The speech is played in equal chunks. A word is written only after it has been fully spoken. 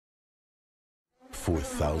For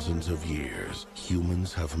thousands of years,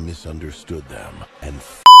 humans have misunderstood them and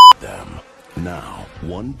them. Now,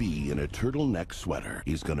 one bee in a turtleneck sweater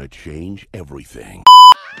is gonna change everything.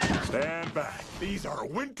 Stand back. These are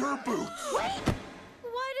winter boots. Wait!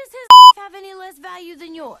 Why does his have any less value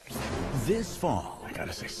than yours? This fall, I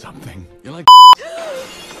gotta say something. You're like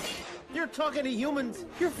You're talking to humans.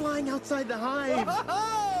 You're flying outside the hive.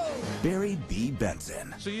 Barry B.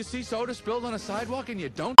 Benson so you see soda spilled on a sidewalk and you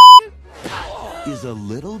don't is a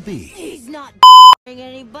little bee He's not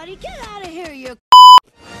anybody. Get out of here, you.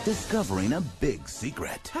 discovering a big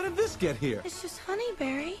secret. How did this get here? It's just honey,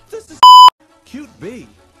 Barry. This is cute bee.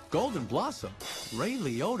 Golden Blossom. Ray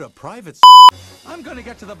Liotta private I'm gonna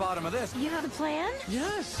get to the bottom of this. You have a plan?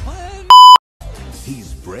 Yes, plan.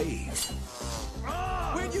 He's brave.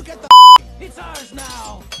 Where'd you get the It's ours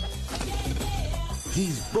now.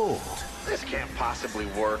 He's bold. This can't possibly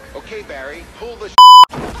work. Okay, Barry, pull the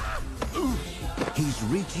He's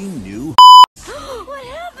reaching new What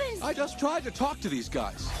happened? I just tried to talk to these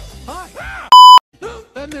guys. Hi.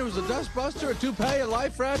 Then there was a dustbuster, a toupee, a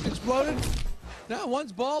life raft exploded. Now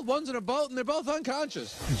one's bald, one's in a boat, and they're both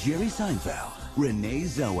unconscious. Jerry Seinfeld, Renee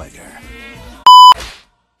Zellweger.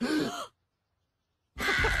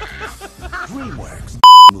 DreamWorks